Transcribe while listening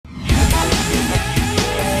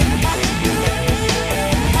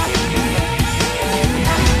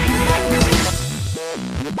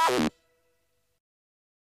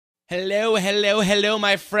Hello, hello, hello,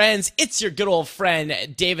 my friends. It's your good old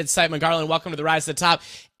friend, David Siteman Garland. Welcome to the Rise to the Top.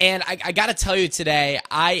 And I got to tell you today,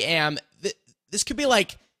 this could be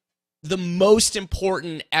like the most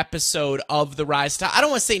important episode of the Rise to the Top. I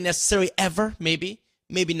don't want to say necessarily ever, maybe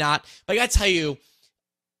not. But I got to tell you,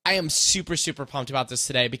 I am super, super pumped about this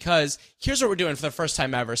today because here's what we're doing for the first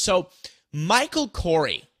time ever. So Michael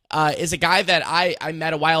Corey is a guy that I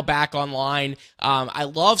met a while back online. I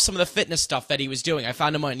love some of the fitness stuff that he was doing. I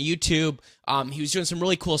found him on YouTube. He was doing some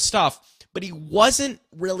really cool stuff, but he wasn't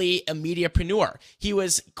really a mediapreneur. He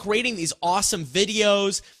was creating these awesome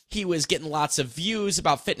videos. He was getting lots of views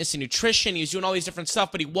about fitness and nutrition. He was doing all these different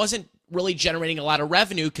stuff, but he wasn't really generating a lot of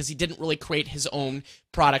revenue because he didn't really create his own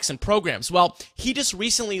products and programs. Well, he just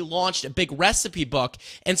recently launched a big recipe book,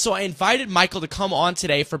 and so I invited Michael to come on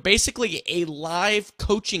today for basically a live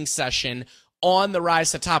coaching session on the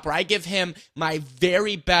Rise to the Top, where I give him my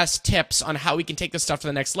very best tips on how we can take this stuff to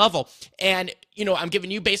the next level. And, you know, I'm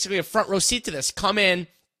giving you basically a front row seat to this. Come in,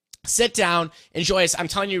 sit down, enjoy us. I'm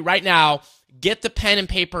telling you right now, get the pen and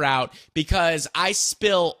paper out because I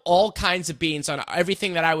spill all kinds of beans on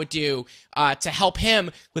everything that I would do to help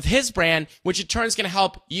him with his brand, which in turn is going to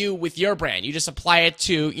help you with your brand. You just apply it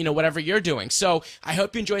to, you know, whatever you're doing. So I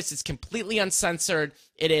hope you enjoy this. It's completely uncensored.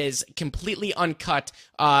 It is completely uncut.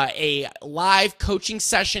 A live coaching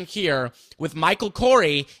session here with Michael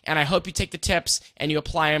Corey, and I hope you take the tips and you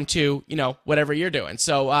apply them to, you know, whatever you're doing.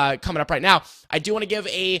 So coming up right now, I do want to give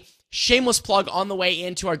a shameless plug on the way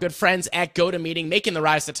into our good friends at GoToMeeting, making the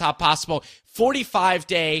Rise to the Top possible.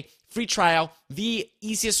 45-day free trial, the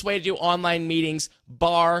easiest way to do online meetings,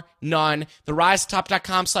 bar none.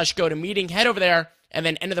 TheRiseTop.com/GoToMeeting. Head over there and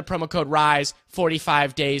then enter the promo code RISE,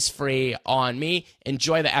 45 days free on me.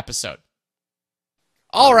 Enjoy the episode.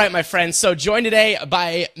 All right, my friends, so joined today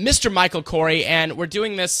by Mr. Michael Corey, and we're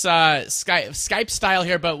doing this Skype style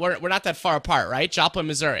here, but we're not that far apart, right? Joplin,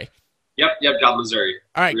 Missouri. Yep, Joplin, Missouri.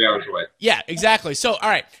 All right. 3 hours away. Yeah, exactly. So, all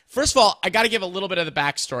right. First of all, I got to give a little bit of the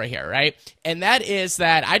backstory here, right? And that is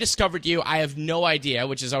that I discovered you. I have no idea,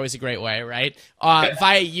 which is always a great way, right?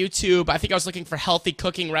 Via YouTube. I think I was looking for healthy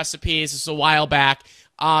cooking recipes. This was a while back.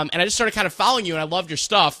 And I just started kind of following you, and I loved your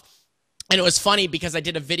stuff. And it was funny because I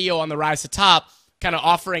did a video on the Rise to Top kind of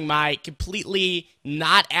offering my completely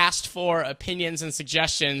not asked for opinions and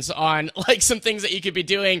suggestions on like some things that you could be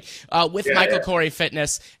doing with Michael Corey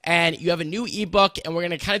Fitness. And you have a new ebook, and we're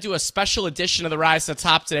going to kind of do a special edition of the Rise to the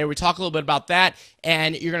Top today. We talk a little bit about that,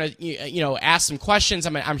 and you're going to you know, ask some questions.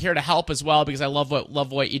 I'm here to help as well because I love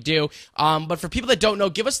what you do. But for people that don't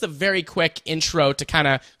know, give us the very quick intro to kind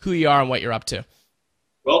of who you are and what you're up to.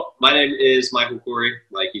 Well, my name is Michael Corey,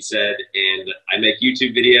 like you said, and I make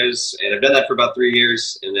YouTube videos, and I've done that for about 3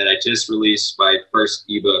 years, and then I just released my first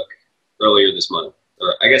ebook earlier this month,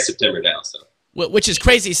 or I guess September now. So, which is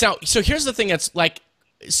crazy. So here's the thing that's like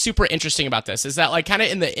super interesting about this is that like kind of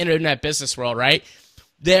in the internet business world, right?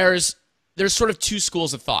 There's sort of two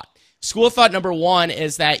schools of thought. School of thought number one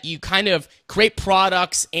is that you kind of create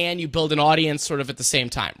products and you build an audience sort of at the same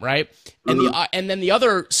time, right? And then the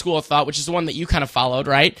other school of thought, which is the one that you kind of followed,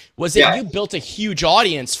 right, was that you built a huge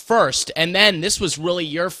audience first, and then this was really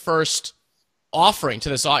your first offering to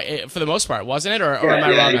this for the most part, wasn't it? Or am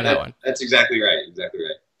I wrong on that one? That's exactly right.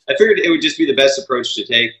 I figured it would just be the best approach to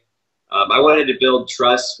take. I wanted to build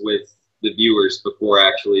trust with the viewers before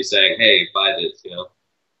actually saying, "Hey, buy this," you know.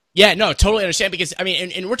 Yeah, no, totally understand because, I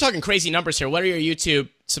mean, and we're talking crazy numbers here. What are your YouTube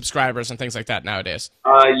subscribers and things like that nowadays?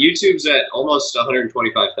 YouTube's at almost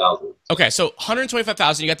 125,000. Okay, so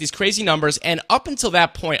 125,000, you got these crazy numbers, and up until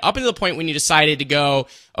that point, up until the point when you decided to go,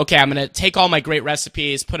 okay, I'm going to take all my great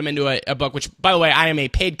recipes, put them into a book, which, by the way, I am a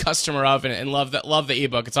paid customer of and love the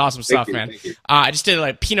ebook. It's awesome stuff, man. I just did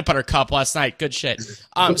like peanut butter cup last night. Good shit.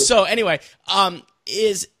 So anyway,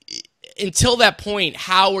 until that point,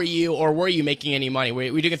 how were you or were you making any money? Were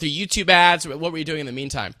you doing it through YouTube ads? What were you doing in the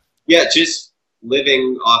meantime? Yeah, just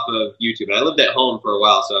living off of YouTube. And I lived at home for a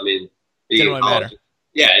while, so I mean, didn't really matter.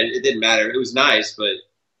 Yeah, it didn't matter. It was nice, but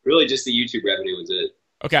really just the YouTube revenue was it.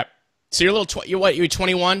 Okay, so you're a little. You're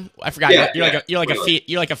 21. I forgot. Yeah, you're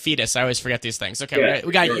like a fetus. I always forget these things. Okay, yeah,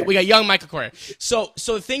 we got young Michael Corey. So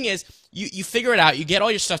the thing is, you figure it out. You get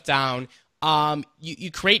all your stuff down.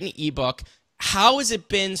 You create an ebook. How has it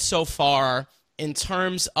been so far in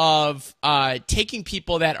terms of taking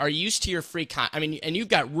people that are used to your free content? I mean, and you've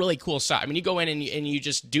got really cool stuff. I mean, you go in and you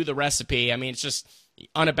just do the recipe. I mean, it's just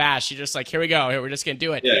unabashed. You're just like, here we go. Here, we're just going to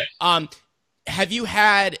do it. Yeah. Have you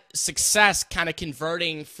had success kind of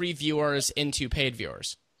converting free viewers into paid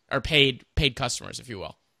viewers or paid customers, if you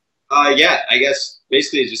will? Yeah, I guess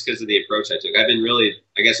basically it's just because of the approach I took. I've been really,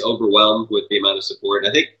 I guess, overwhelmed with the amount of support.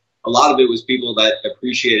 And I think a lot of it was people that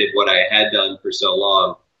appreciated what I had done for so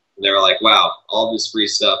long. And they were like, wow, all this free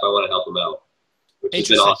stuff, I want to help them out, which has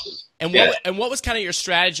been awesome. And what was kind of your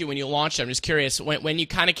strategy when you launched it? I'm just curious, when you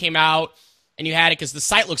kind of came out and you had it, because the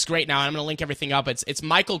site looks great now, and I'm going to link everything up. It's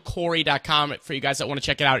michaelcorey.com for you guys that want to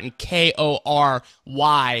check it out, and KORY.com,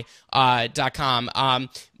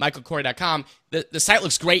 michaelcorey.com. The site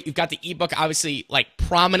looks great. You've got the ebook obviously like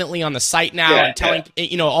prominently on the site now, and telling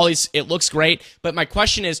you know all these. It looks great. But my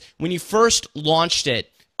question is, when you first launched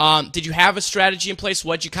it, did you have a strategy in place?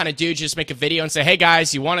 What'd you kind of do? Did you just make a video and say, "Hey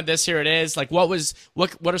guys, you wanted this, here it is"? Like, what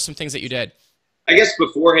are some things that you did? I guess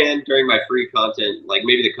beforehand, during my free content, like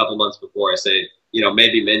maybe the couple months before, I say, you know,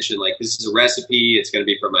 maybe mention like, this is a recipe. It's going to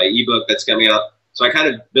be for my ebook that's coming out. So I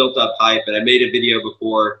kind of built up hype, and I made a video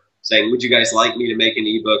before saying, would you guys like me to make an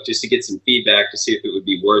ebook, just to get some feedback to see if it would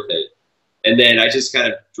be worth it. And then I just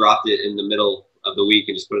kind of dropped it in the middle of the week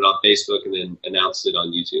and just put it on Facebook and then announced it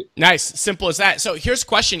on YouTube. Nice. Simple as that. So here's a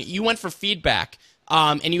question. You went for feedback,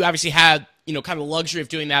 and you obviously had, you know, kind of the luxury of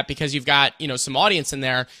doing that because you've got, you know, some audience in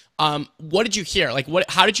there. What did you hear? Like,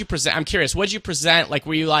 how did you present? I'm curious. What did you present? Like,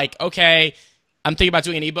 were you like, okay, I'm thinking about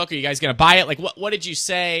doing an ebook. Are you guys going to buy it? Like, what did you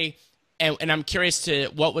say? And I'm curious to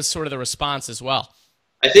what was sort of the response as well.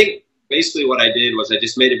 I think basically what I did was I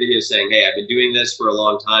just made a video saying, hey, I've been doing this for a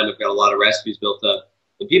long time. I've got a lot of recipes built up.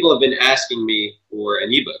 And people have been asking me for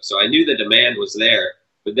an ebook. So I knew the demand was there.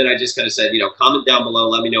 But then I just kind of said, you know, comment down below.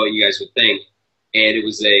 Let me know what you guys would think. And it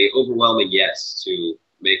was a overwhelming yes to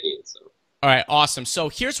making it. So. All right, awesome. So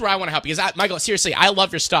here's where I want to help you. Because, Michael, seriously, I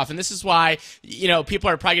love your stuff. And this is why, you know, people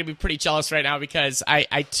are probably going to be pretty jealous right now because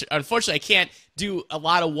unfortunately, I can't do a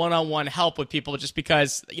lot of one-on-one help with people just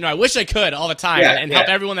because, you know, I wish I could all the time and help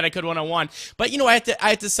everyone that I could one-on-one. But, you know, I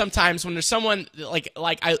have to sometimes when there's someone like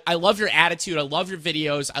I love your attitude. I love your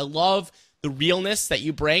videos. I love the realness that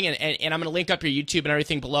you bring, and I'm going to link up your YouTube and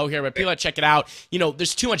everything below here, but people that check it out, you know,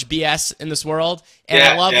 there's too much BS in this world, and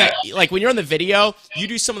I love that, like, when you're on the video, you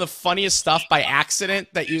do some of the funniest stuff by accident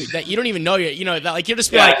that you don't even know, you know, that, like, you'll just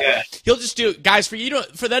be he'll just do, guys, for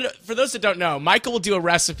those that don't know, Michael will do a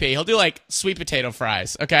recipe, he'll do, like, sweet potato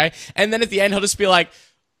fries, okay, and then at the end, he'll just be like,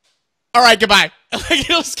 all right, goodbye. Like,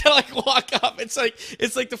 he'll just kind of, like, walk up, it's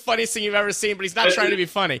like the funniest thing you've ever seen, but he's not trying to be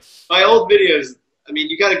funny. My old videos, I mean,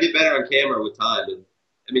 you got to get better on camera with time. And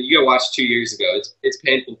I mean, you got to watch 2 years ago. It's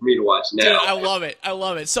painful for me to watch now. Dude, I love it. I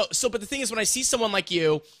love it. So, but the thing is, when I see someone like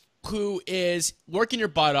you who is working your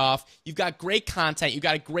butt off, you've got great content, you've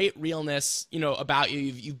got a great realness, you know, about you.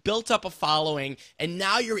 You've built up a following, and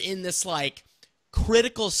now you're in this like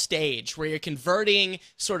critical stage where you're converting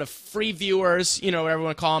sort of free viewers, you know, whatever you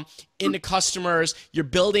want to call them, into customers. You're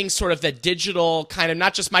building sort of the digital kind of,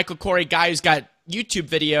 not just Michael Corey guy who's got YouTube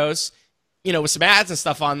videos, you know, with some ads and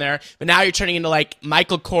stuff on there, but now you're turning into like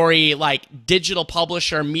Michael Corey, like digital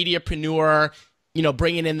publisher, mediapreneur, you know,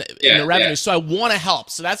 bringing in the revenue. So I want to help.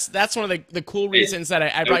 So that's one of the cool reasons that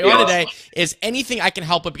I brought you on today is anything I can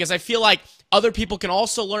help with, because I feel like other people can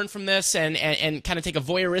also learn from this and kind of take a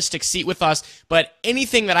voyeuristic seat with us. But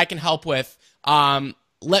anything that I can help with,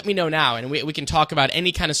 let me know now, and we can talk about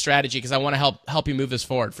any kind of strategy, because I want to help you move this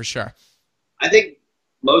forward for sure. I think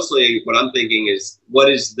mostly what I'm thinking is, what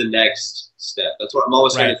is the next step? That's what I'm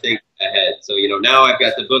always trying to think ahead. So, you know, now I've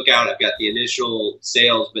got the book out, I've got the initial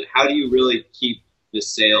sales, but how do you really keep the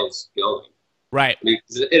sales going? Right. I mean,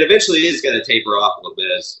 it eventually is going to taper off a little bit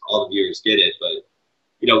as all the viewers get it, but,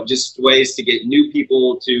 you know, just ways to get new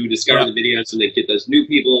people to discover the videos and then get those new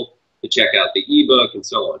people to check out the ebook and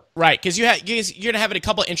so on. Right, because you're going to have a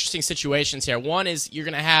couple of interesting situations here. One is you're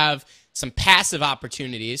going to have some passive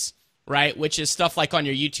opportunities, right, which is stuff like on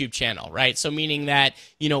your YouTube channel, right? So meaning that,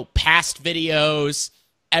 you know, past videos,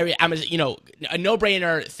 you know, a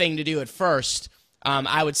no-brainer thing to do at first,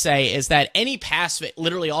 I would say, is that any past,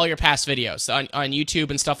 literally all your past videos on YouTube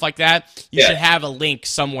and stuff like that, you should have a link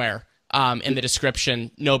somewhere in the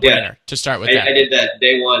description, no-brainer, to start with that. I did that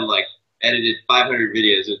day one, like, edited 500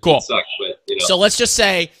 videos. It sucked, but, you know. So let's just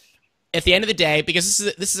say, at the end of the day, because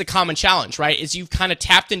this is a common challenge, right, is you've kind of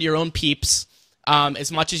tapped into your own peeps,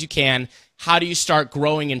 as much as you can. How do you start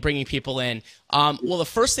growing and bringing people in? Well, the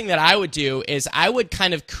first thing that I would do is I would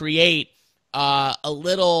kind of create a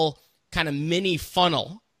little kind of mini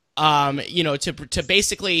funnel, you know, to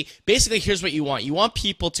basically here's what you want. You want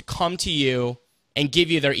people to come to you and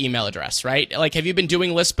give you their email address, right? Like, have you been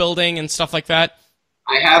doing list building and stuff like that?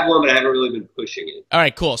 I have one, but I haven't really been pushing it. All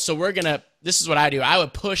right, cool. So this is what I do. I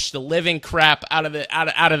would push the living crap out of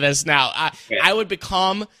this now. I would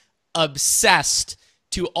become obsessed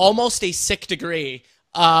to almost a sick degree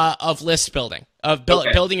of list building, of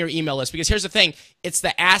building your email list. Because here's the thing, it's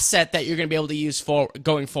the asset that you're going to be able to use for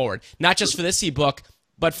going forward, not just for this ebook,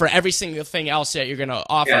 but for every single thing else that you're going to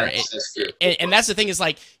offer. Yeah, that's true. And that's the thing is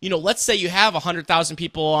like, let's say you have 100,000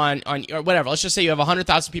 people on or whatever. Let's just say you have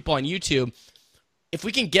 100,000 people on YouTube. If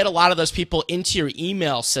we can get a lot of those people into your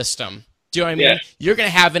email system, do you know what I mean? Yeah. You're going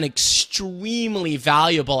to have an extremely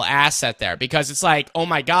valuable asset there because it's like, oh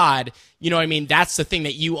my God, you know what I mean? That's the thing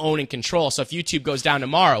that you own and control. So if YouTube goes down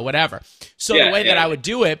tomorrow, whatever. So the way that I would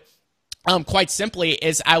do it, quite simply,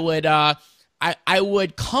 is I would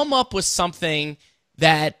come up with something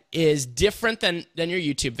that is different than your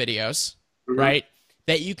YouTube videos, right?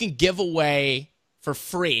 That you can give away for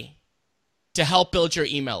free to help build your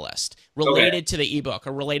email list related to the ebook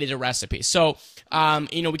or related to recipes. So,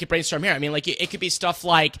 we could brainstorm here. I mean, like it could be stuff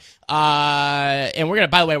like, and we're gonna,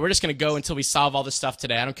 by the way, we're just gonna go until we solve all this stuff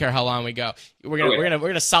today. I don't care how long we go. We're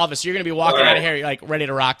gonna solve this. You're gonna be walking out of here like ready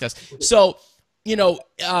to rock this. So, things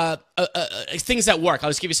that work. I'll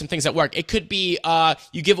just give you some things that work. It could be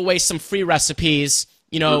you give away some free recipes,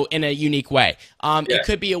 in a unique way. It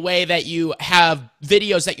could be a way that you have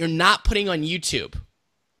videos that you're not putting on YouTube.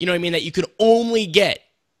 You know what I mean? That you could only get,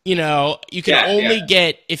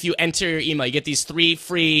 get if you enter your email. You get these 3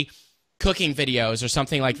 free cooking videos or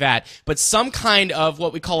something like that. But some kind of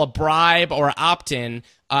what we call a bribe or opt-in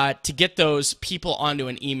to get those people onto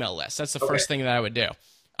an email list. That's the first thing that I would do.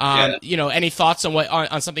 Any thoughts on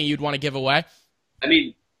on something you'd want to give away? I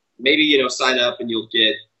mean, maybe, sign up and you'll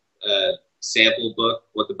get a sample book,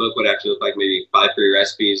 what the book would actually look like, maybe 5 free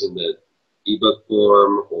recipes in the ebook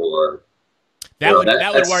form, or that would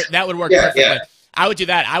work perfectly. Yeah. I would do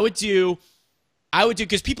that. I would do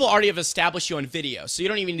because people already have established you on video, so you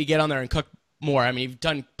don't even need to get on there and cook more. I mean, you've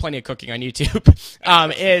done plenty of cooking on YouTube.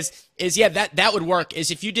 That would work. Is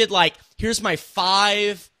if you did like, here's my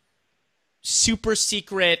 5 super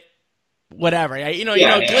secret whatever,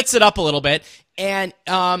 glitz it up a little bit. And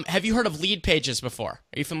have you heard of lead pages before?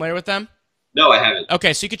 Are you familiar with them? No, I haven't.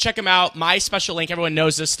 Okay, so you could check them out. My special link, everyone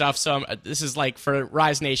knows this stuff, so this is like for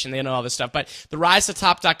Rise Nation, they know all this stuff. But the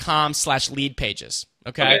RISE381.com/lead pages,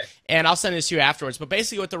 okay? And I'll send this to you afterwards. But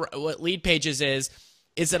basically what lead pages is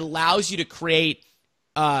it allows you to create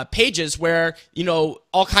pages where,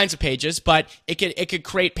 all kinds of pages, but it could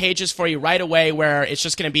create pages for you right away where it's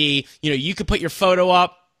just going to be, you could put your photo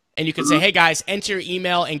up and you could say, hey guys, enter your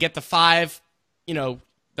email and get the 5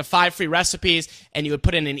 free recipes, and you would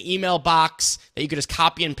put in an email box that you could just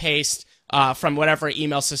copy and paste from whatever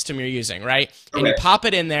email system you're using, right? And you pop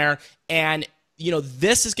it in there, and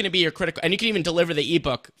this is going to be your critical, and you can even deliver the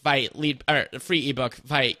ebook via free ebook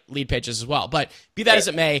via lead pages as well. But be that as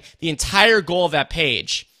it may, the entire goal of that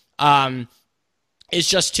page is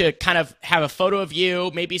just to kind of have a photo of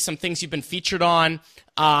you, maybe some things you've been featured on,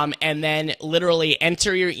 and then literally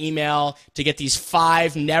enter your email to get these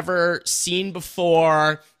 5 never seen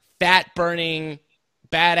before, fat-burning,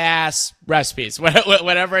 badass recipes,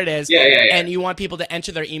 whatever it is. And you want people to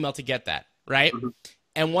enter their email to get that, right?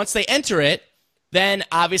 And once they enter it, then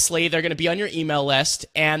obviously they're going to be on your email list,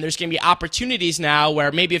 and there's going to be opportunities now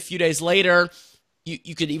where maybe a few days later,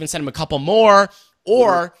 you could even send them a couple more,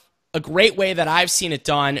 or a great way that I've seen it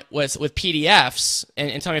done with PDFs,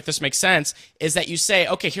 and tell me if this makes sense, is that you say,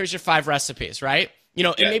 okay, here's your 5 recipes, right?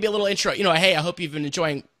 And maybe a little intro, hey, I hope you've been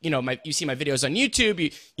enjoying, you see my videos on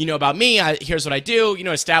YouTube, you know about me, here's what I do,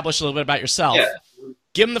 establish a little bit about yourself.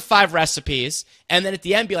 Give them the 5 recipes, and then at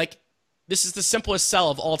the end be like, this is the simplest sell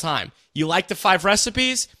of all time. You like the 5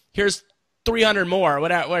 recipes? Here's 300 more,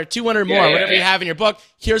 whatever, 200 more, whatever you have in your book.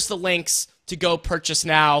 Here's the links to go purchase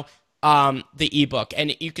now the ebook,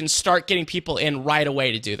 and you can start getting people in right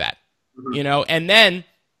away to do that. And then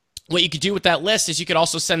what you could do with that list is you could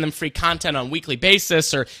also send them free content on a weekly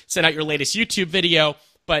basis, or send out your latest YouTube video.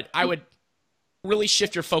 But I would really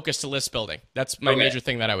shift your focus to list building. That's my major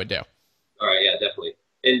thing that I would do. All right, yeah, definitely.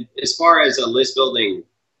 And as far as a list building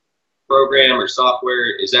program or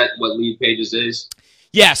software, is that what Lead Pages is?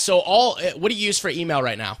 Yeah. So what do you use for email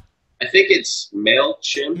right now? I think it's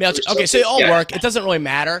MailChimp. Okay, so they all work. It doesn't really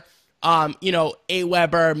matter.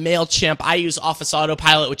 Aweber, MailChimp. I use Office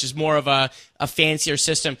Autopilot, which is more of a fancier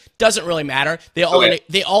system. Doesn't really matter. They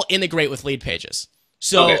all integrate with Lead Pages.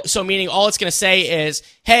 So meaning all it's going to say is,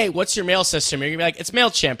 hey, what's your mail system? You're going to be like, it's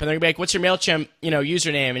MailChimp. And they're going to be like, what's your MailChimp,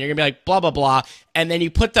 username? And you're going to be like, blah, blah, blah. And then you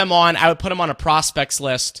put them on, I would put them on a prospects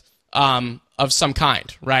list of some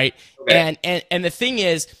kind, right? And the thing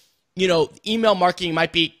is, email marketing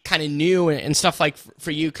might be kind of new and stuff like for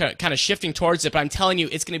you kind of shifting towards it, but I'm telling you,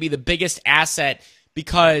 it's going to be the biggest asset,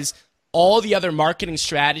 because all the other marketing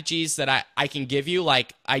strategies that I can give you,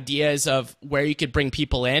 like ideas of where you could bring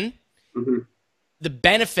people in, the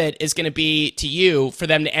benefit is going to be to you for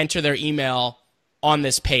them to enter their email on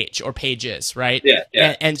this page or pages, right? Yeah,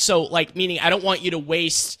 yeah. And so, like, meaning I don't want you to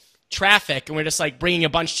waste traffic and we're just like bringing a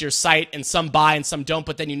bunch to your site and some buy and some don't,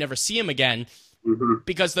 but then you never see them again.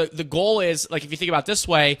 Because the goal is, like, if you think about it this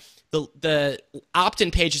way, the opt-in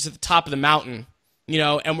page is at the top of the mountain, you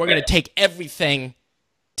know, and we're going to take everything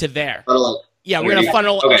to there. Yeah, we're going to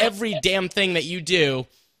funnel every damn thing that you do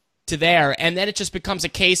to there, and then it just becomes a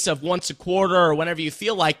case of once a quarter or whenever you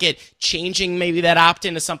feel like it, changing maybe that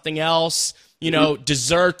opt-in to something else, you know,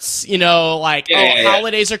 desserts, you know, like,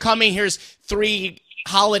 holidays are coming, here's 3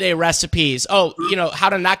 holiday recipes. Oh, you know, how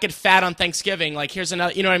to not get fat on Thanksgiving. Like, here's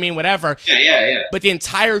another, you know what I mean? Whatever. Yeah. But the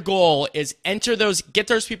entire goal is get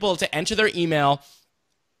those people to enter their email,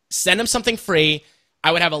 send them something free.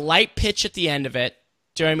 I would have a light pitch at the end of it.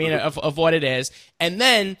 Do you know what I mean? Of what it is. And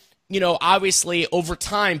then, you know, obviously over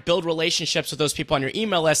time, build relationships with those people on your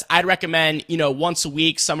email list. I'd recommend, you know, once a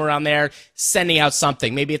week, somewhere around there, sending out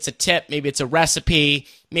something. Maybe it's a tip, maybe it's a recipe,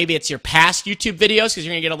 maybe it's your past YouTube videos, because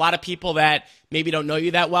you're going to get a lot of people that maybe don't know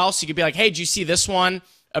you that well. So you could be like, hey, did you see this one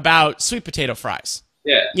about sweet potato fries?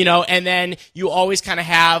 Yeah. You know, and then you always kind of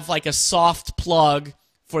have like a soft plug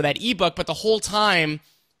for that ebook, but the whole time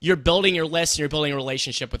you're building your list and you're building a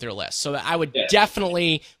relationship with your list. So I would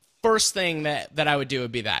definitely, first thing that I would do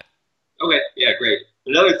would be that. Okay, yeah, great.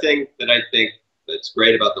 Another thing that I think that's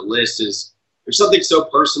great about the list is there's something so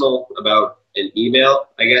personal about an email,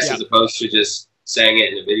 I guess, as opposed to just saying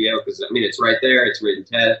it in a video, because, I mean, it's right there, it's written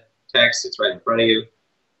text, it's right in front of you.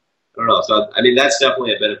 I don't know. So, I mean, that's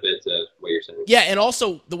definitely a benefit to what you're saying. Yeah, and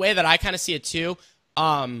also the way that I kind of see it too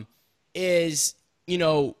is, you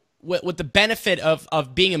know, with the benefit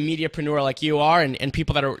of being a mediapreneur like you are, and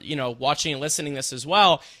people that are, you know, watching and listening to this as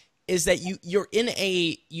well, is that you're in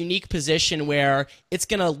a unique position where it's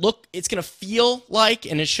gonna feel like,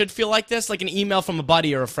 and it should feel like this, like an email from a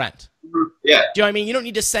buddy or a friend. Yeah. Do you know what I mean? You don't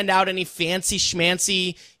need to send out any fancy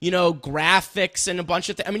schmancy, you know, graphics and a bunch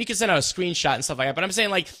of things. I mean, you can send out a screenshot and stuff like that, but I'm saying,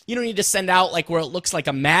 like, you don't need to send out like where it looks like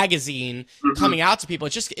a magazine coming out to people.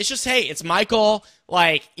 It's just, hey, it's Michael.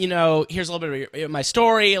 Like, you know, here's a little bit of my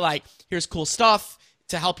story. Like, here's cool stuff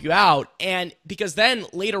to help you out. And because then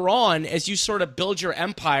later on, as you sort of build your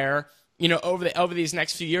empire, you know, over these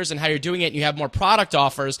next few years and how you're doing it, and you have more product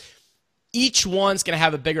offers, each one's going to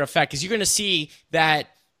have a bigger effect, because you're going to see that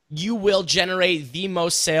you will generate the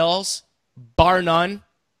most sales, bar none,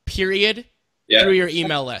 period, through your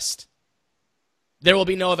email list. There will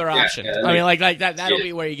be no other option. I mean, like that'll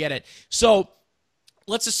be where you get it. So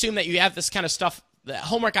let's assume that you have this kind of stuff. The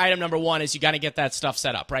homework item number 1 is you got to get that stuff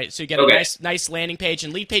set up, right? So you get a nice landing page,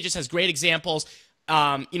 and Lead Pages has great examples.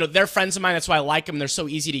 You know, they're friends of mine. That's why I like them. They're so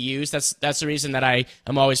easy to use. That's the reason that I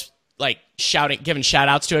am always like giving shout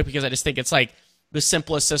outs to it, because I just think it's like the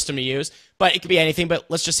simplest system to use. But it could be anything, but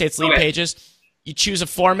let's just say it's Lead Pages. You choose a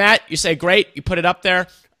format, you say, great, you put it up there.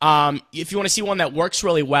 If you want to see one that works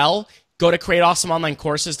really well, go to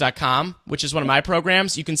createawesomeonlinecourses.com, which is one of my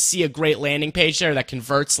programs. You can see a great landing page there that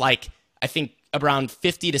converts, like, I think around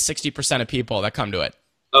 50 to 60% of people that come to it.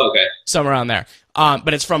 Oh, okay. Somewhere around there.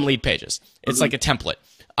 But it's from Lead Pages. It's like a template.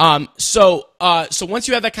 So once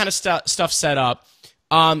you have that kind of stuff set up,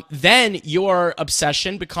 then your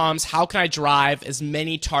obsession becomes, how can I drive as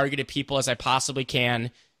many targeted people as I possibly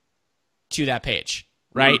can to that page,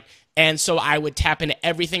 right? And so I would tap into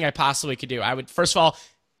everything I possibly could do. I would, first of all,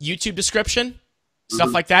 YouTube description,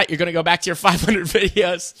 stuff like that. You're going to go back to your 500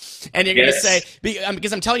 videos, and you're going to say,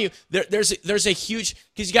 because I'm telling you, there's a huge,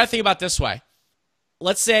 because you got to think about it this way.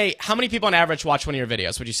 Let's say, how many people on average watch one of your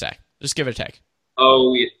videos, would you say? Just give it a take.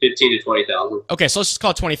 Oh, 15 to 20,000. Okay, so let's just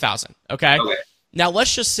call it 20,000, okay? Okay. Now,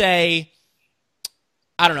 let's just say,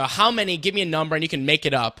 I don't know, how many, give me a number and you can make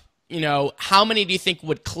it up. You know, how many do you think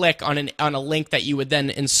would click on a link that you would then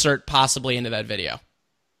insert possibly into that video?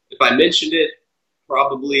 If I mentioned it,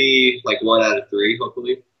 probably like 1 out of 3,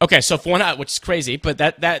 hopefully. Okay, so if 1 out, which is crazy, but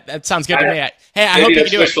that sounds good to me. Hey, I hope you can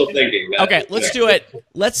do it. Thinking, okay, let's do it.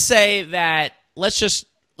 Let's say that, let's just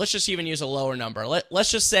even use a lower number. Let's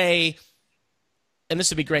just say, and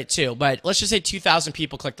this would be great too, but let's just say 2,000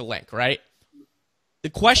 people click the link, right? The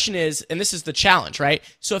question is, and this is the challenge, right?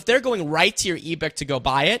 So if they're going right to your ebook to go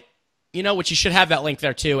buy it, you know, which you should have that link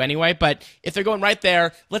there too anyway, but if they're going right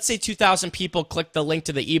there, let's say 2,000 people click the link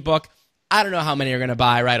to the ebook. I don't know how many are going to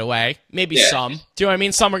buy right away. Maybe some. Do you know what I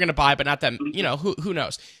mean? Some are going to buy, but not them. You know, who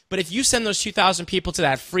knows? But if you send those 2,000 people to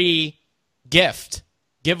that free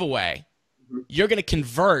giveaway, you're going to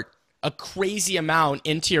convert a crazy amount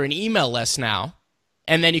into your email list now,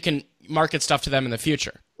 and then you can market stuff to them in the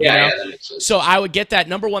future. Yeah, that makes sense. So I would get that.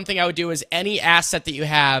 Number one thing I would do is any asset that you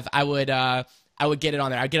have, I would get it on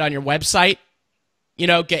there. I'd get it on your website. You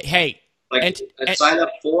know, hey, Like a sign up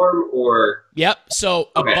form or? Yep. So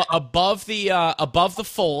Okay. above the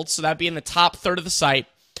fold, so that'd be in the top third of the site.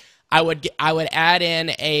 I would add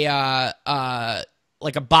in a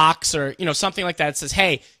like a box or something like that. It says,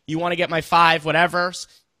 hey, you want to get my 5 whatever?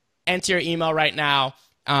 Enter your email right now,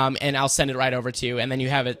 and I'll send it right over to you. And then you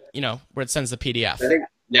have it, where it sends the PDF. I think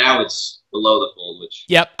now it's below the fold, which.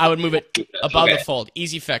 Yep, I would move it above Okay. the fold.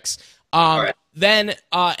 Easy fix. All right. Then,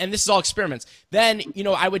 and this is all experiments. Then,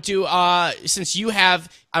 I would do, since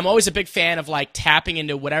I'm always a big fan of like tapping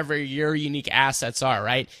into whatever your unique assets are,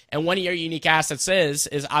 right? And one of your unique assets is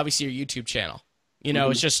obviously your YouTube channel.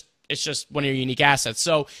 It's just one of your unique assets.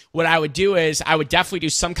 So what I would do is I would definitely do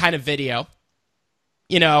some kind of video,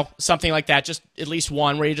 something like that, just at least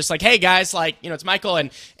one where you're just like, hey guys, like, it's Michael and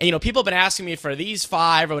people have been asking me for these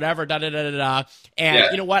 5 or whatever, and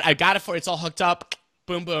you know what? I got it for you. It's all hooked up.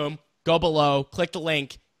 Boom, boom. Go below, click the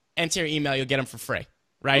link, enter your email, you'll get them for free,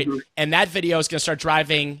 right? And that video is going to start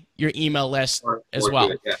driving your email list as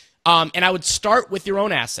well. And I would start with your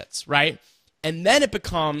own assets, right? And then it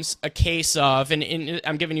becomes a case of, and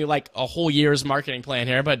I'm giving you like a whole year's marketing plan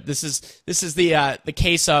here, but this is the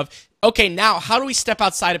case of, okay, now how do we step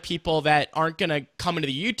outside of people that aren't going to come into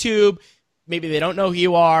the YouTube? Maybe they don't know who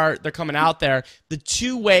you are. They're coming out there. The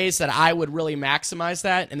 2 ways that I would really maximize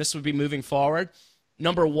that, and this would be moving forward,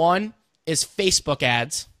 number 1 is Facebook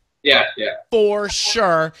ads. Yeah. For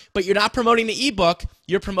sure. But you're not promoting the ebook.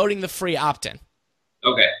 You're promoting the free opt-in.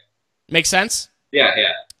 Okay. Make sense? Yeah.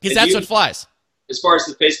 Because that's what flies. As far as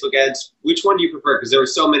the Facebook ads, which one do you prefer? Because there were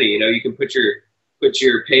so many. You can put your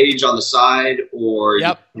page on the side, or you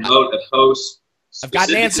can promote a post. I've got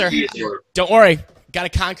an answer. Don't worry. Got a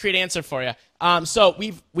concrete answer for you. So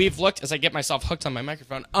we've looked, as I get myself hooked on my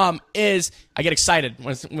microphone, I get excited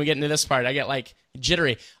when we get into this part. I get like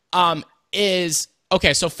jittery.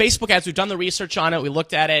 Okay, so Facebook ads, we've done the research on it. We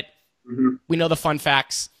looked at it. We know the fun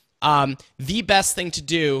facts. The best thing to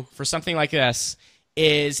do for something like this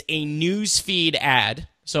is a news feed ad,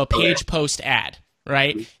 so a page post ad,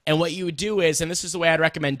 right? And what you would do is, and this is the way I'd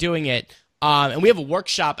recommend doing it, and we have a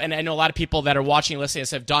workshop, and I know a lot of people that are watching and listening to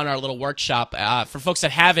us have done our little workshop. For folks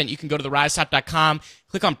that haven't, you can go to therisetoP.com,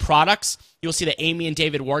 click on products. You'll see the Amy and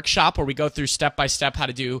David workshop where we go through step-by-step how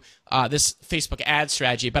to do this Facebook ad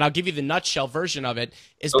strategy. But I'll give you the nutshell version of it.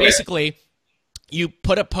 Is basically you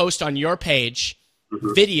put a post on your page,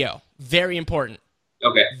 video, very important.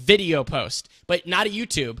 Okay. Video post, but not a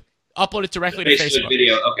YouTube. Upload it directly to Facebook.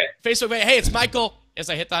 Video, okay. Facebook, hey, it's Michael. As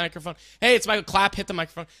I hit the microphone, hey, it's Michael. Clap, hit the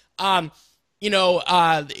microphone. I've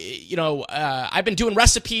been doing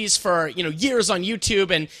recipes for years on YouTube,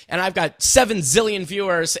 and I've got 7 zillion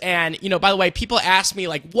viewers. And by the way, people ask me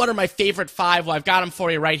like, what are my favorite 5? Well, I've got them for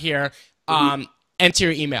you right here. Enter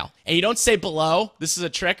your email, and you don't say below. This is a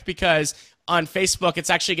trick because on Facebook, it's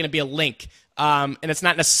actually going to be a link, and it's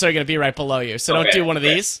not necessarily going to be right below you. So don't do one of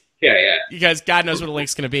these. Yeah. Because God knows what a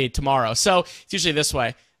link's going to be tomorrow. So it's usually this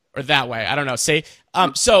way or that way. I don't know. See.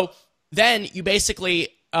 So then you basically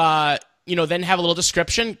then have a little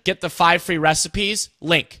description, get the 5 free recipes,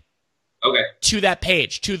 link to that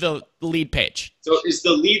page, to the lead page. So is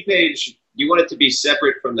the lead page, you want it to be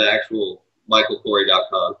separate from the actual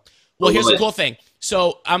michaelcorey.com? Well, here's the cool thing.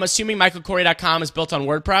 So I'm assuming michaelcorey.com is built on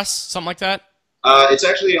WordPress, something like that? It's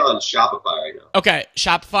actually on Shopify right now. Okay,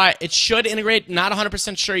 Shopify. It should integrate. Not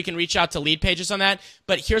 100% sure you can reach out to lead pages on that,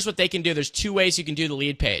 but here's what they can do. There's 2 ways you can do the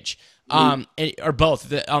lead page, or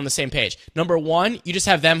both on the same page. Number 1, you just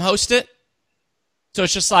have them host it. So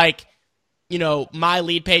it's just like,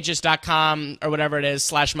 myleadpages.com or whatever it is,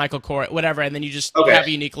 /MichaelCorey, whatever, and then you just have a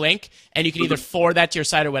unique link, and you can either forward that to your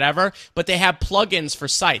site or whatever, but they have plugins for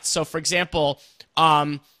sites. So, for example,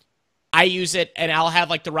 I use it, and I'll have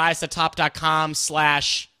like the RISE381.com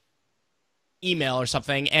 /email or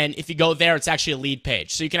something, and if you go there, it's actually a lead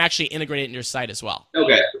page. So you can actually integrate it in your site as well.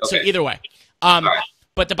 Okay. So either way.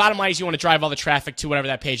 But the bottom line is you want to drive all the traffic to whatever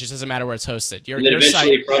that page is. Doesn't matter where it's hosted. And then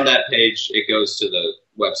eventually from that page, it goes to the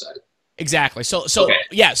website. Exactly. So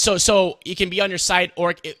you can be on your site,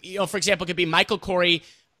 or for example, it could be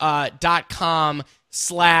michaelcorey.com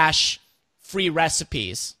 /free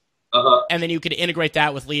recipes. And then you could integrate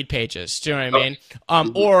that with lead pages. Do you know what I mean?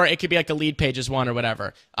 Or it could be like a lead pages one or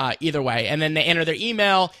whatever. Either way. And then they enter their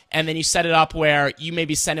email, and then you set it up where you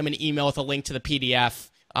maybe send them an email with a link to the PDF,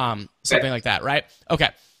 something like that, right? Okay.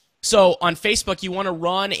 So on Facebook, you want to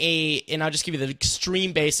run and I'll just give you the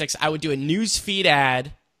extreme basics. I would do a news feed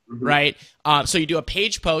ad, right? So you do a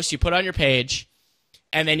page post, you put it on your page,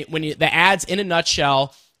 and then the ads, in a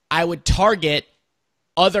nutshell, I would target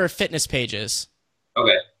other fitness pages.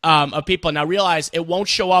 Of people. Now realize it won't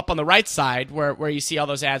show up on the right side where you see all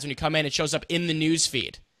those ads when you come in. It shows up in the news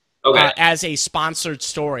feed. Okay. as a sponsored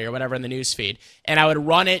story or whatever in the news feed, and I would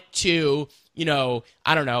run it to,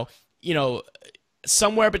 I don't know,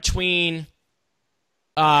 somewhere between,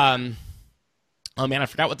 oh man, I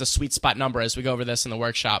forgot what the sweet spot number is. We go over this in the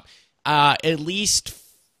workshop. At least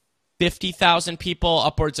 50,000 people,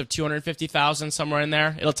 upwards of 250,000, somewhere in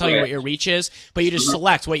there. It'll tell you what your reach is, but you just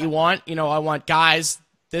select what you want. I want guys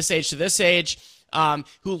this age to this age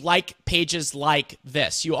who like pages like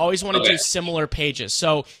this. You always want to do similar pages.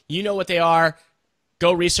 So you know what they are.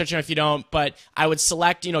 Go research them if you don't, but I would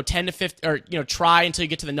select, 10 to 50, or, try until you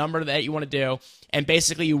get to the number that you want to do, and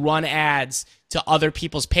basically you run ads to other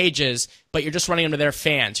people's pages, but you're just running them to their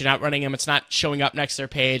fans. You're not running them, it's not showing up next to their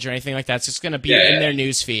page or anything like that. It's just going to be in their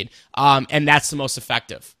news feed, and that's the most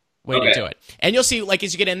effective way to do it. And you'll see, like,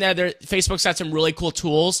 as you get in there, Facebook's got some really cool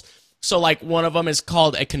tools. So, like, one of them is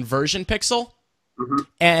called a conversion pixel,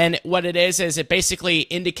 and what it is it basically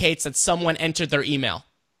indicates that someone entered their email.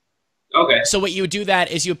 Okay. So what you would do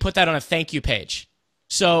that is you would put that on a thank you page.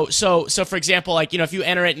 So for example, like, if you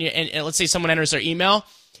enter it and let's say someone enters their email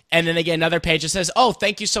and then they get another page that says, "Oh,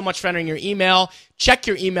 thank you so much for entering your email. Check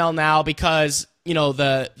your email now because,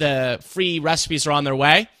 the free recipes are on their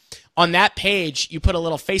way." On that page, you put a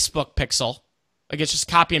little Facebook pixel. Like, it's just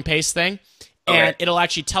copy and paste thing. And it'll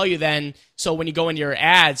actually tell you then, so when you go into your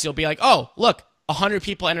ads, you'll be like, "Oh, look, 100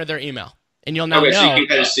 people entered their email." And you'll now know. So you can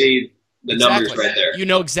kind of see the numbers right there. You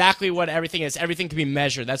know exactly what everything is. Everything can be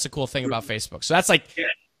measured. That's the cool thing about Facebook. So that's like... Yeah.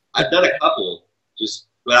 I've done a couple,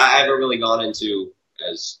 but I haven't really gone into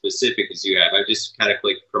as specific as you have. I've just kind of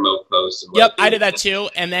clicked promote posts. And yep, I did that too.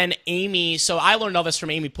 And then Amy, so I learned all this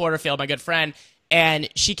from Amy Porterfield, my good friend, and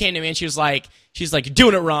she came to me and she's like, "You're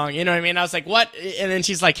doing it wrong." You know what I mean? I was like, "What?" And then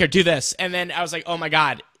she's like, "Here, do this." And then I was like, "Oh my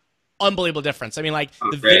God." Unbelievable difference. I mean, like,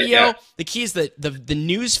 the video, the key is the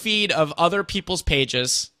news feed of other people's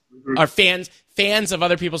pages, are fans of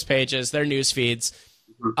other people's pages, their news feeds,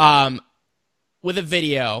 with a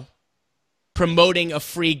video promoting a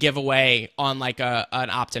free giveaway on like an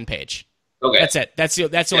opt-in page. Okay, that's it.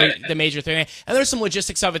 That's only the major thing. And there's some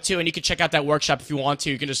logistics of it too. And you can check out that workshop if you want to.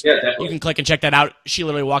 You can just you can click and check that out. She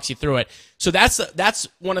literally walks you through it. So that's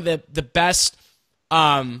one of the best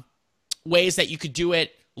ways that you could do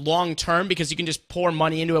it long term, because you can just pour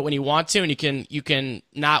money into it when you want to, and you can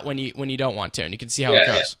not when you don't want to, and you can see how it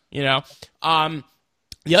goes.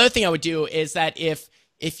 The other thing I would do is that if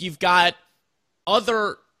you've got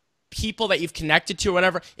other people that you've connected to or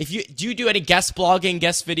whatever, do you do any guest blogging,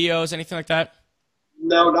 guest videos, anything like that?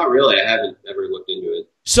 No, not really. I haven't ever looked into it.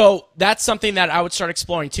 So that's something that I would start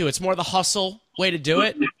exploring too. It's more the hustle way to do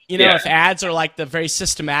it. If ads are like the very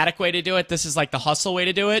systematic way to do it, this is like the hustle way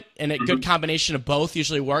to do it, and a good combination of both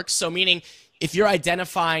usually works. So meaning, if you're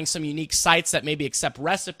identifying some unique sites that maybe accept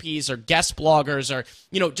recipes or guest bloggers, or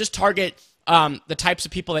just target the types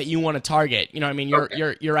of people that you want to target.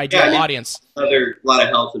 Your ideal audience. There are a lot of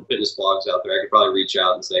health and fitness blogs out there. I could probably reach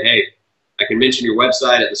out and say, "Hey, I can mention your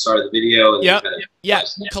website at the start of the video."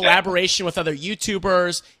 And collaboration with other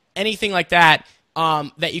YouTubers, anything like that.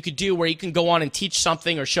 That you could do where you can go on and teach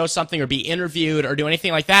something or show something or be interviewed or do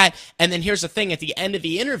anything like that. And then here's the thing, at the end of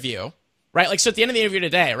the interview, right? Like, so at the end of the interview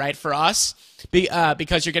today, right, for us,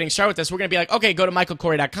 because you're getting started with this, we're going to be like, okay, go to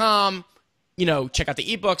michaelcorey.com, check out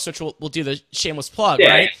the ebooks, which we'll do the shameless plug,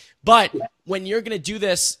 right? But when you're going to do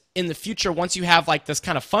this in the future, once you have like this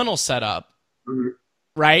kind of funnel set up,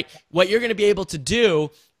 right, what you're going to be able to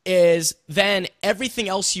do is then everything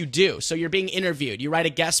else you do. So you're being interviewed, you write a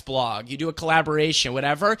guest blog, you do a collaboration,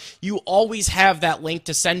 whatever, you always have that link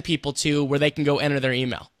to send people to where they can go enter their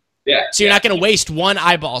email. So you're not going to waste one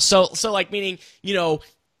eyeball. So like, meaning,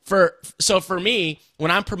 for me, when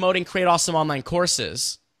I'm promoting Create Awesome Online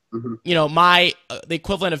Courses, the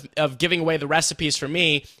equivalent of giving away the recipes for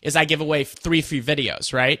me is I give away 3 free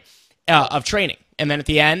videos, right, of training. And then at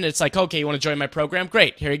the end, it's like, okay, you want to join my program?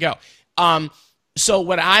 Great, here you go. So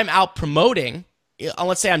when I'm out promoting,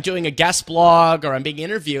 let's say I'm doing a guest blog or I'm being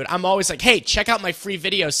interviewed, I'm always like, hey, check out my free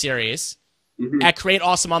video series at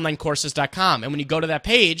createawesomeonlinecourses.com. And when you go to that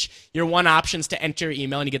page, your one option is to enter your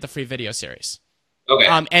email and you get the free video series. Okay.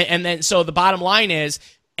 And then, so the bottom line is,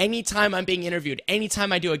 anytime I'm being interviewed,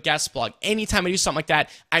 anytime I do a guest blog, anytime I do something like that,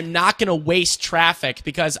 I'm not going to waste traffic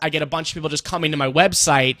because I get a bunch of people just coming to my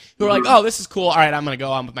website who are like, oh, this is cool. All right, I'm going to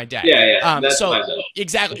go on with my day. That's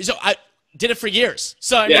exactly. So I did it for years.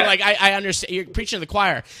 So I mean, like, I understand. You're preaching to the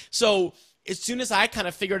choir. So as soon as I kind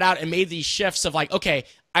of figured out and made these shifts of like, okay,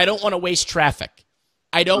 I don't want to waste traffic.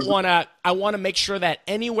 I don't want to. I want to make sure that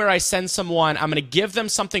anywhere I send someone, I'm going to give them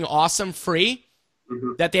something awesome free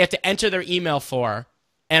that they have to enter their email for,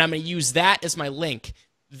 and I'm going to use that as my link.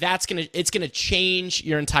 It's going to change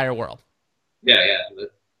your entire world.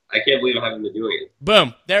 I can't believe I haven't been doing it.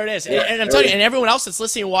 Boom. There it is. Yeah, and I'm telling you, and everyone else that's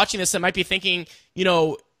listening and watching this that might be thinking, you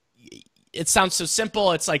know, it sounds so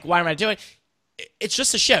simple. It's like, why am I doing it? It's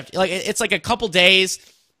just a shift. Like, it's like a couple days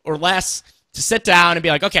or less to sit down and be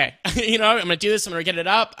like, okay, you know, I'm going to do this. I'm going to get it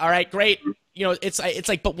up. All right, great. You know, it's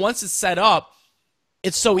like, but once it's set up,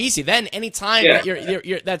 it's so easy. Then anytime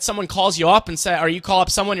that that someone calls you up and say, or you call up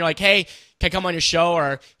someone, you're like, hey, can I come on your show?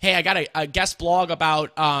 Or, hey, I got a guest blog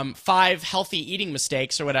about 5 healthy eating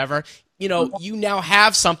mistakes or whatever. You know, you now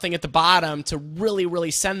have something at the bottom to really,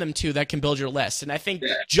 really send them to that can build your list. And I think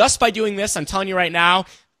just by doing this, I'm telling you right now,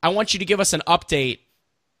 I want you to give us an update.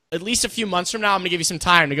 At least a few months from now, I'm going to give you some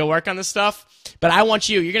time to go work on this stuff. But I want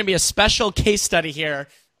you're going to be a special case study here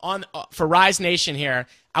for Rise Nation here.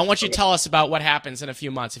 I want you to tell us about what happens in a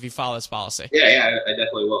few months if you follow this policy. Yeah, I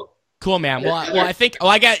definitely will. Cool, man. Well, I think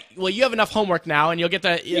you have enough homework now, and you'll get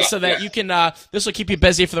that you can. This will keep you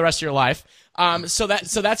busy for the rest of your life. So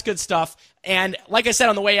that's good stuff. And like I said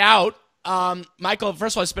on the way out, Michael,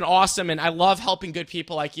 first of all, it's been awesome, and I love helping good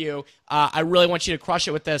people like you. I really want you to crush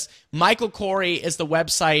it with this. Michael Corey is the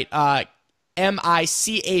website.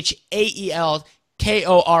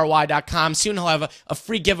 MichaelKory.com. Soon he'll have a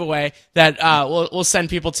free giveaway that we'll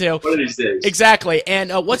send people to. One of these days. Exactly.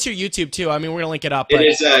 And what's your YouTube too? I mean, we're gonna link it up. It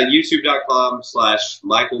is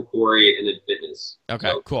youtube.com/Michael Corey and then fitness.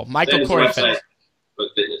 Okay, so, cool. Michael Corey Fitness. But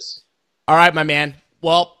fitness. All right, my man.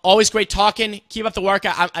 Well, always great talking. Keep up the work.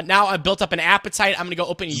 Now I've built up an appetite. I'm gonna go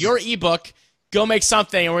open your ebook, go make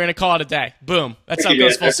something, and we're gonna call it a day. Boom. That's how it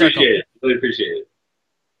goes full circle. Really appreciate it.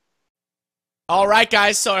 All right,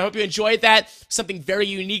 guys, so I hope you enjoyed that. Something very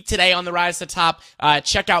unique today on the Rise to the Top.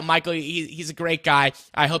 Check out Michael. He's a great guy.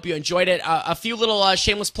 I hope you enjoyed it. A few little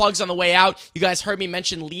shameless plugs on the way out. You guys heard me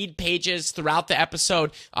mention lead pages throughout the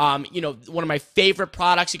episode. You know, one of my favorite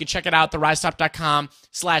products. You can check it out,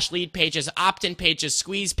 therisetoP.com/lead pages, opt-in pages,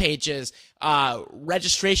 squeeze pages,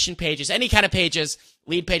 registration pages, any kind of pages.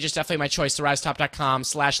 Lead page is definitely my choice,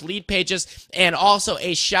 therisetoP.com/lead pages. And also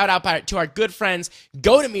a shout out to our good friends,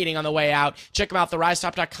 GoToMeeting on the way out. Check them out,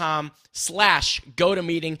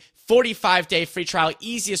 therisetoP.com/GoToMeeting. 45-day free trial,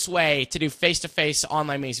 easiest way to do face-to-face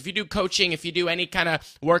online meetings. If you do coaching, if you do any kind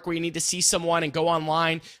of work where you need to see someone and go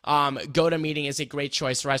online, GoToMeeting is a great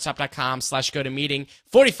choice, therisetoP.com/GoToMeeting.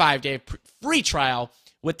 45-day free trial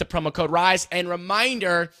with the promo code RISE. And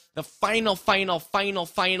reminder, the final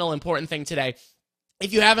important thing today,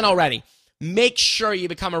 if you haven't already, make sure you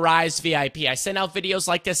become a Rise VIP. I send out videos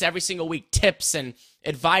like this every single week, tips and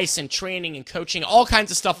advice and training and coaching, all kinds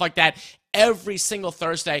of stuff like that every single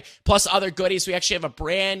Thursday, plus other goodies. We actually have a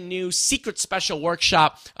brand new secret special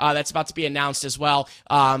workshop that's about to be announced as well.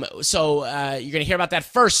 So you're going to hear about that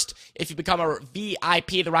first if you become a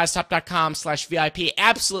VIP, therisetoP.com/VIP,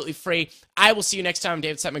 absolutely free. I will see you next time. I'm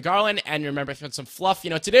David Siteman Garland, and remember, if you want some fluff, you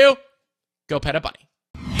know what to do. Go pet a bunny.